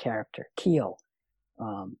last character, Keo.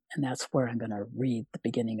 And that's where I'm going to read the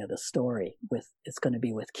beginning of the story. It's going to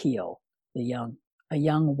be with Keo, a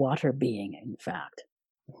young water being, in fact.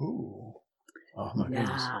 Ooh. Oh my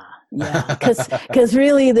goodness. Yeah. Because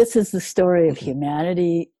really this is the story of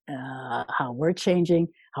humanity, how we're changing,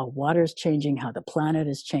 how water's changing, how the planet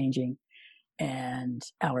is changing, and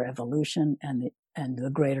our evolution and the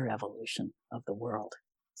greater evolution of the world.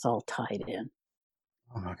 It's all tied in.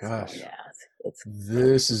 Oh my gosh! So, yeah, it's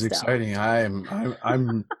this is exciting.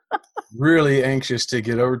 I'm really anxious to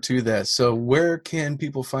get over to that. So, where can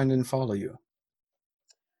people find and follow you?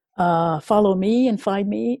 Follow me and find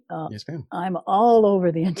me. Yes, ma'am. I'm all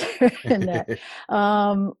over the internet.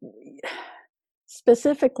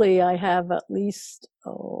 Specifically, I have at least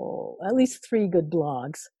 3 good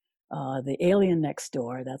blogs. The Alien Next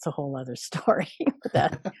Door, that's a whole other story.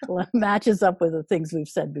 That matches up with the things we've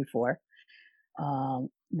said before.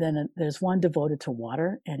 Then there's one devoted to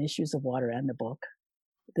water and issues of water and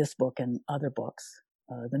this book and other books,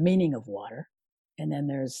 The Meaning of Water. And then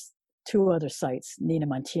there's 2 other sites,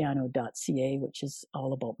 ninamunteanu.ca, which is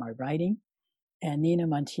all about my writing, and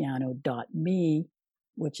ninamunteanu.me,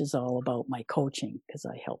 which is all about my coaching, because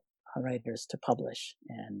I help writers to publish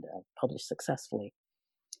and publish successfully.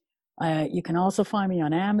 You can also find me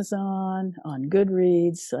on Amazon, on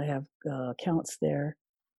Goodreads. I have accounts there.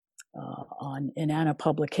 In Anna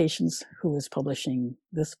Publications, who is publishing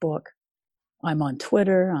this book. I'm on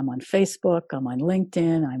Twitter, I'm on Facebook, I'm on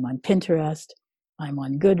LinkedIn, I'm on Pinterest, I'm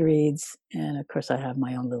on Goodreads, and of course I have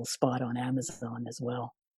my own little spot on Amazon as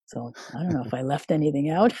well. So I don't know if I left anything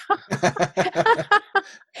out.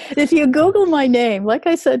 If you Google my name, like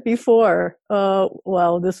I said before,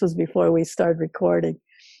 this was before we started recording,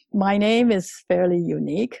 my name is fairly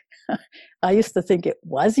unique. I used to think it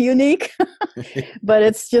was unique, but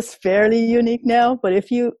it's just fairly unique now. But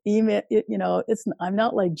if you email, I'm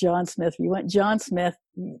not like John Smith. If you went John Smith,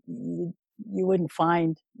 you wouldn't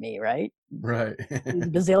find me, right? Right. There's a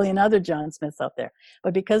bazillion other John Smiths out there.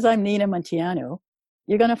 But because I'm Nina Munteanu,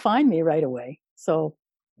 you're going to find me right away. So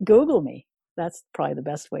Google me. That's probably the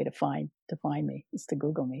best way to find me, is to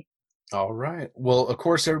Google me. All right. Well, of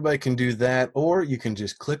course, everybody can do that, or you can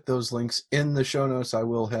just click those links in the show notes. I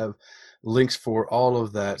will have links for all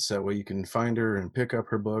of that, so that way you can find her and pick up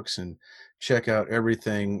her books and check out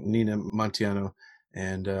everything Nina Munteanu.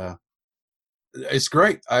 And it's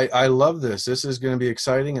great. I love this. This is going to be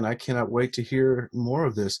exciting, and I cannot wait to hear more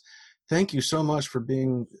of this. Thank you so much for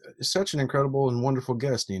being such an incredible and wonderful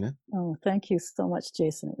guest, Nina. Oh, thank you so much,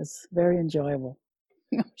 Jason. It was very enjoyable.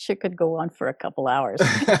 She could go on for a couple hours.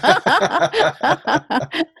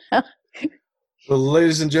 Well,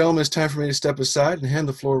 ladies and gentlemen, it's time for me to step aside and hand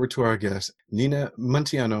the floor over to our guest, Nina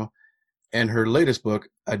Munteanu, and her latest book,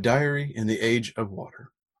 A Diary in the Age of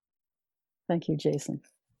Water. Thank you, Jason.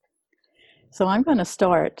 So I'm going to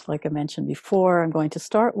start, like I mentioned before, I'm going to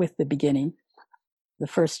start with the beginning, the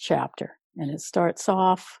first chapter. And it starts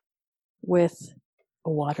off with a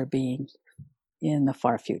water being in the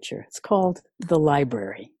far future. It's called The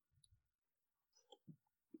Library.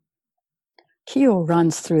 Kyo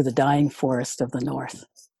runs through the dying forest of the north,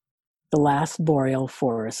 the last boreal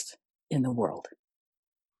forest in the world.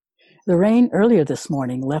 The rain earlier this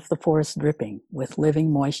morning left the forest dripping with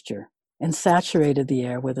living moisture and saturated the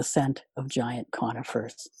air with a scent of giant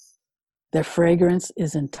conifers. Their fragrance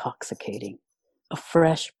is intoxicating, a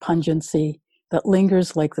fresh pungency that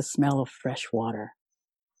lingers like the smell of fresh water.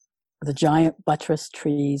 The giant buttressed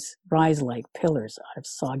trees rise like pillars out of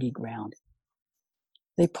soggy ground.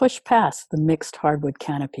 They push past the mixed hardwood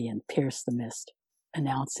canopy and pierce the mist,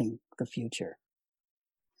 announcing the future.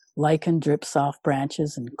 Lichen drips off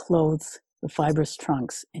branches and clothes the fibrous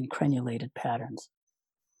trunks in crenulated patterns.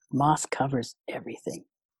 Moss covers everything.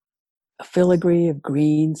 A filigree of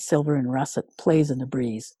green, silver, and russet plays in the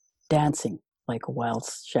breeze, dancing like a wild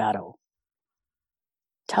shadow.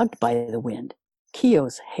 Tugged by the wind,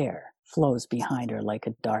 Kyo's hair flows behind her like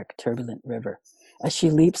a dark, turbulent river as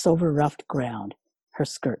she leaps over rough ground, her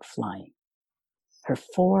skirt flying. Her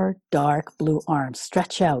 4 dark blue arms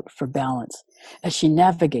stretch out for balance as she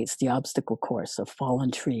navigates the obstacle course of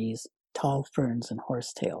fallen trees, tall ferns, and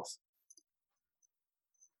horsetails.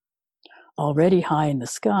 Already high in the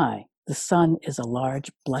sky, the sun is a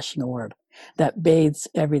large blushing orb that bathes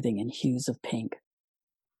everything in hues of pink.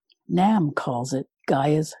 Nam calls it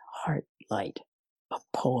Gaia's heart light, a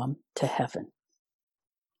poem to heaven.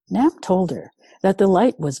 Nam told her that the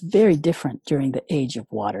light was very different during the age of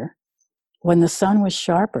water, when the sun was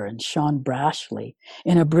sharper and shone brashly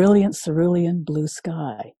in a brilliant cerulean blue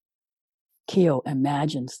sky. Kyo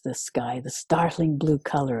imagines this sky the startling blue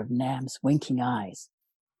color of Nam's winking eyes.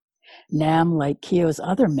 Nam, like Kyo's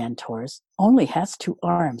other mentors, only has 2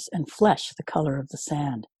 arms and flesh the color of the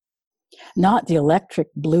sand, not the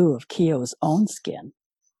electric blue of Kyo's own skin.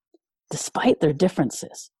 Despite their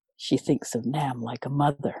differences, she thinks of Nam like a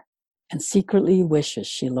mother and secretly wishes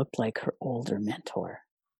she looked like her older mentor.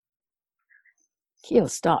 Kyo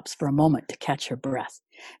stops for a moment to catch her breath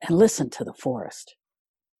and listen to the forest.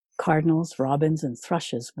 Cardinals, robins, and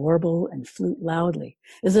thrushes warble and flute loudly,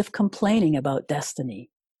 as if complaining about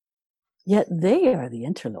destiny. Yet they are the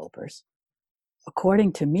interlopers.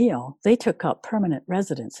 According to Mio, they took up permanent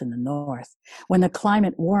residence in the north when the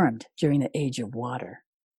climate warmed during the age of water.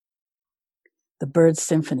 The bird's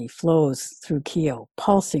symphony flows through Kyo,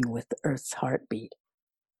 pulsing with the earth's heartbeat.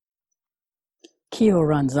 Kyo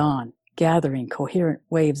runs on, gathering coherent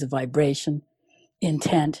waves of vibration,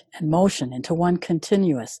 intent, and motion into one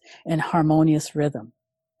continuous and harmonious rhythm.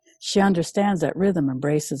 She understands that rhythm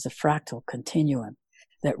embraces a fractal continuum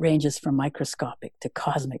that ranges from microscopic to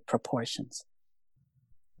cosmic proportions.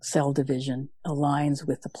 Cell division aligns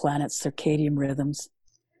with the planet's circadian rhythms.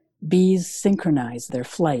 Bees synchronize their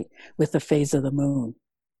flight with the phase of the moon.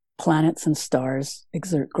 Planets and stars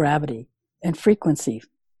exert gravity and frequency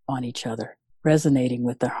on each other, resonating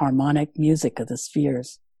with the harmonic music of the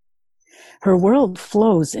spheres. Her world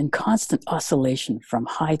flows in constant oscillation from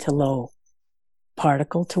high to low,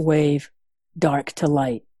 particle to wave, dark to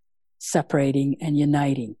light, separating and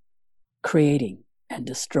uniting, creating and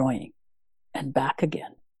destroying, and back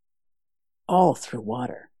again, all through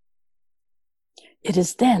water. It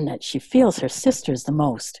is then that she feels her sisters the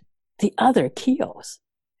most, the other Kyos,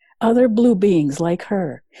 other blue beings like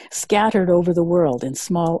her, scattered over the world in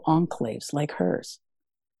small enclaves like hers.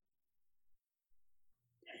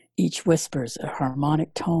 Each whispers a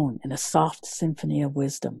harmonic tone in a soft symphony of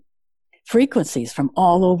wisdom. Frequencies from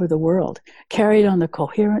all over the world, carried on the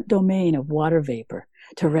coherent domain of water vapor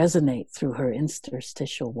to resonate through her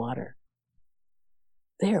interstitial water.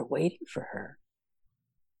 They are waiting for her.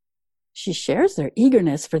 She shares their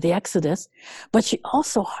eagerness for the exodus, but she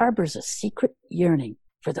also harbors a secret yearning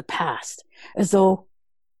for the past, as though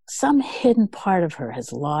some hidden part of her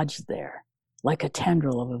has lodged there, like a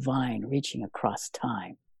tendril of a vine reaching across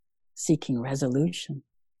time, seeking resolution,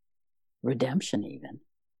 redemption even.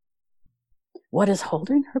 What is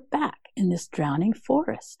holding her back in this drowning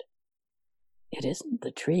forest? It isn't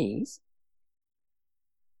the trees.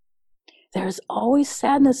 There is always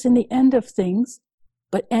sadness in the end of things,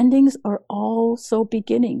 but endings are also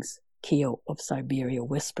beginnings, Kyo of Siberia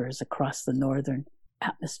whispers across the northern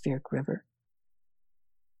atmospheric river.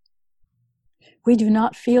 We do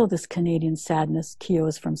not feel this Canadian sadness,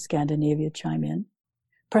 Kyos from Scandinavia chime in.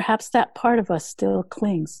 Perhaps that part of us still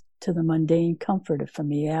clings to the mundane comfort of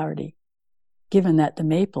familiarity, given that the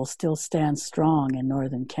maple still stands strong in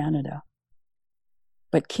northern Canada.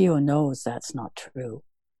 But Kyo knows that's not true.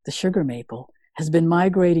 The sugar maple has been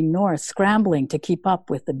migrating north, scrambling to keep up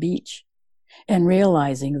with the beech, and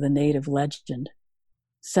realizing the native legend.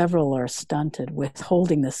 Several are stunted,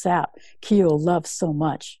 withholding the sap Kyo loves so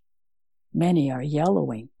much. Many are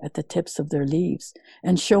yellowing at the tips of their leaves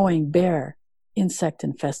and showing bare,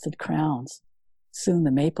 insect-infested crowns. Soon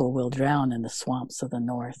the maple will drown in the swamps of the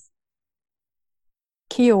north.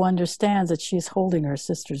 Kyo understands that she is holding her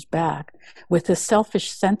sisters back with this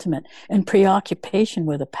selfish sentiment and preoccupation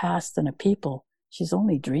with a past and a people she's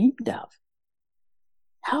only dreamed of.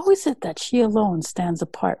 How is it that she alone stands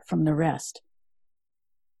apart from the rest?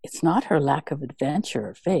 It's not her lack of adventure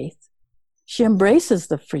or faith. She embraces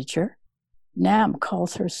the creature. Nam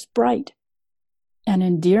calls her sprite. An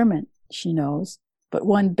endearment, she knows, but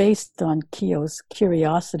one based on Kyo's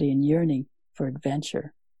curiosity and yearning for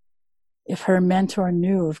adventure. If her mentor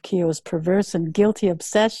knew of Kyo's perverse and guilty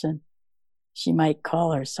obsession, she might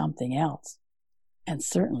call her something else, and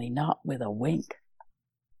certainly not with a wink.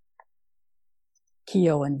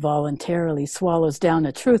 Kyo involuntarily swallows down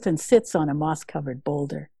the truth and sits on a moss-covered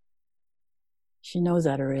boulder. She knows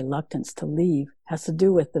that her reluctance to leave has to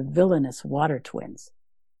do with the villainous water twins,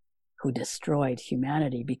 who destroyed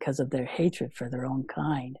humanity because of their hatred for their own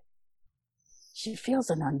kind. She feels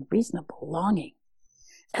an unreasonable longing,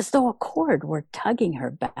 as though a cord were tugging her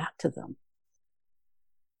back to them.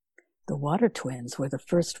 The water twins were the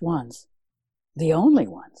first ones, the only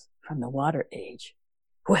ones from the water age,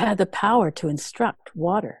 who had the power to instruct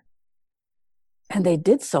water. And they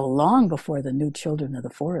did so long before the new children of the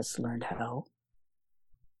forest learned how.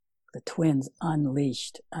 The twins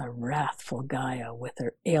unleashed a wrathful Gaia with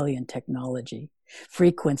her alien technology,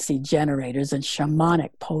 frequency generators, and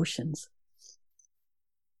shamanic potions.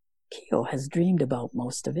 Kyo has dreamed about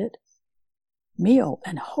most of it. Mio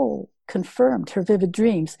and Ho confirmed her vivid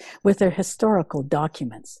dreams with their historical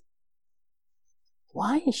documents.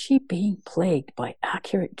 Why is she being plagued by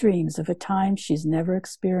accurate dreams of a time she's never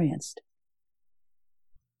experienced?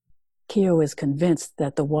 Kyo is convinced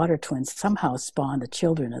that the water twins somehow spawned the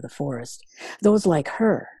children of the forest, those like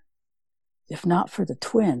her. If not for the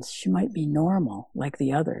twins, she might be normal like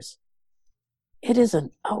the others. It is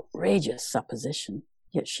an outrageous supposition,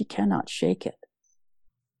 yet she cannot shake it.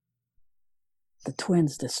 The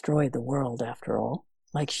twins destroyed the world, after all,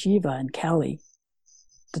 like Shiva and Kali.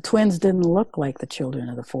 The twins didn't look like the children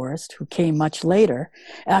of the forest, who came much later,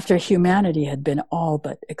 after humanity had been all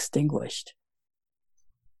but extinguished.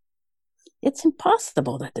 It's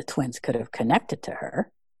impossible that the twins could have connected to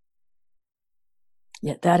her.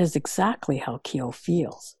 Yet that is exactly how Kyo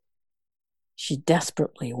feels. She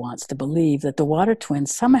desperately wants to believe that the water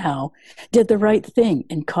twins somehow did the right thing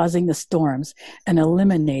in causing the storms and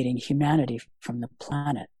eliminating humanity from the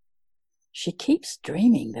planet. She keeps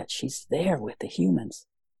dreaming that she's there with the humans,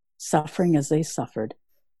 suffering as they suffered,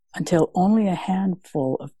 until only a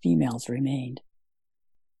handful of females remained.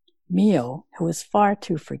 Mio, who is far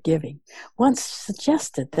too forgiving, once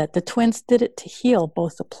suggested that the twins did it to heal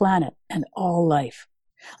both the planet and all life,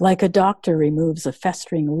 like a doctor removes a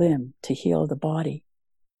festering limb to heal the body.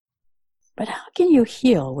 But how can you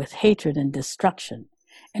heal with hatred and destruction?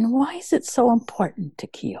 And why is it so important to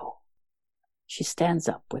Kyo? She stands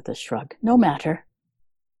up with a shrug. No matter.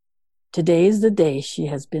 Today is the day she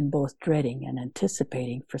has been both dreading and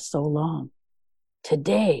anticipating for so long.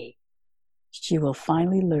 Today, she will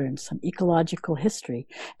finally learn some ecological history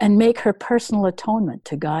and make her personal atonement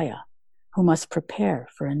to Gaia, who must prepare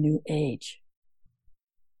for a new age.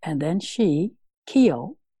 And then she,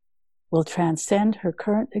 Kyo, will transcend her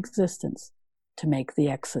current existence to make the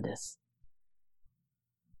exodus.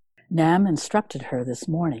 Nam instructed her this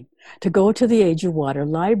morning to go to the Age of Water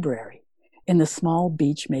library in the small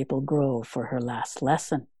beech maple grove for her last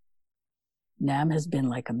lesson. Nam has been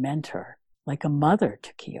like a mentor, like a mother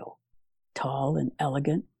to Kyo, tall and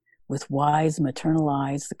elegant, with wise maternal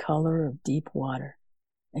eyes the color of deep water,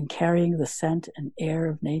 and carrying the scent and air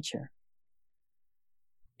of nature.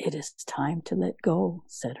 It is time to let go,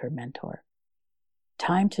 said her mentor.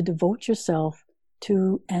 Time to devote yourself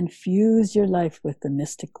to and fuse your life with the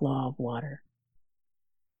mystic law of water.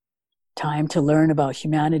 Time to learn about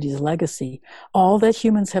humanity's legacy, all that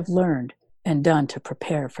humans have learned and done to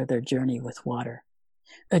prepare for their journey with water,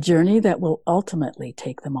 a journey that will ultimately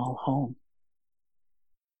take them all home.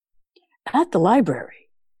 At the library,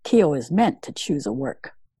 Kyo is meant to choose a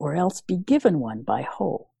work, or else be given one by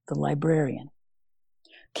Ho, the librarian.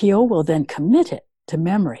 Kyo will then commit it to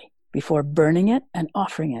memory before burning it and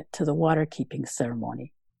offering it to the water-keeping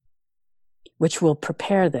ceremony, which will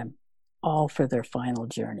prepare them all for their final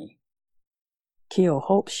journey. Kyo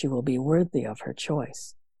hopes she will be worthy of her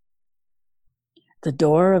choice. The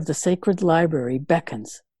door of the sacred library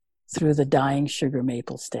beckons through the dying sugar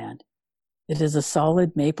maple stand. It is a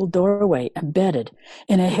solid maple doorway embedded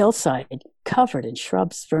in a hillside covered in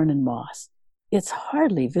shrubs, fern, and moss. It's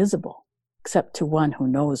hardly visible, except to one who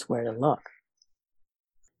knows where to look.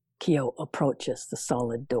 Kyo approaches the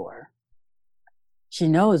solid door. She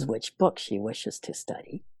knows which book she wishes to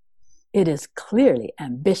study. It is clearly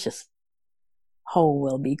ambitious. Ho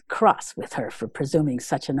will be cross with her for presuming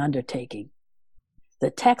such an undertaking. The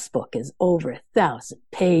textbook is over 1,000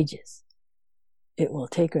 pages. It will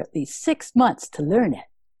take her at least 6 months to learn it.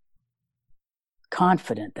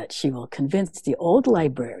 Confident that she will convince the old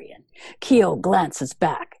librarian, Kyo glances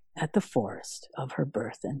back at the forest of her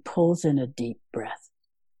birth and pulls in a deep breath,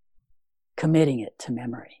 committing it to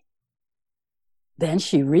memory. Then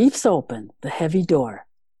she reefs open the heavy door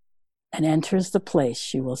and enters the place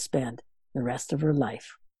she will spend the rest of her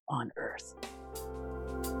life on Earth.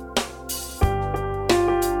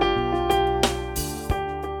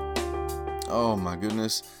 Oh my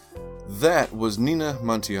goodness. That was Nina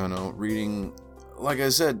Munteanu reading, like I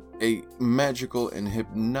said, a magical and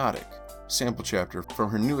hypnotic sample chapter from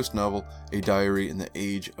her newest novel, A Diary in the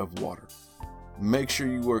Age of Water. Make sure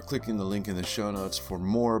you are clicking the link in the show notes for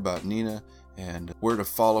more about Nina and where to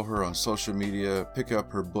follow her on social media, pick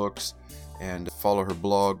up her books, and follow her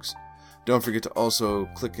blogs. Don't forget to also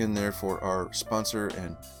click in there for our sponsor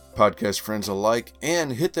and podcast friends alike,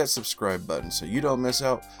 and hit that subscribe button so you don't miss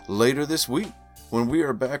out later this week when we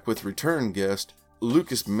are back with return guest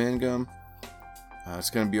Lucas Mangum. It's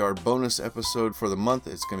going to be our bonus episode for the month.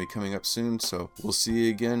 It's going to be coming up soon, so we'll see you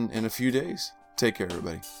again in a few days. Take care,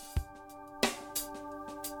 everybody.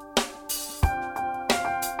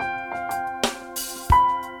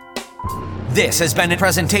 This has been a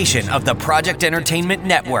presentation of the Project Entertainment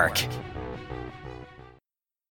Network.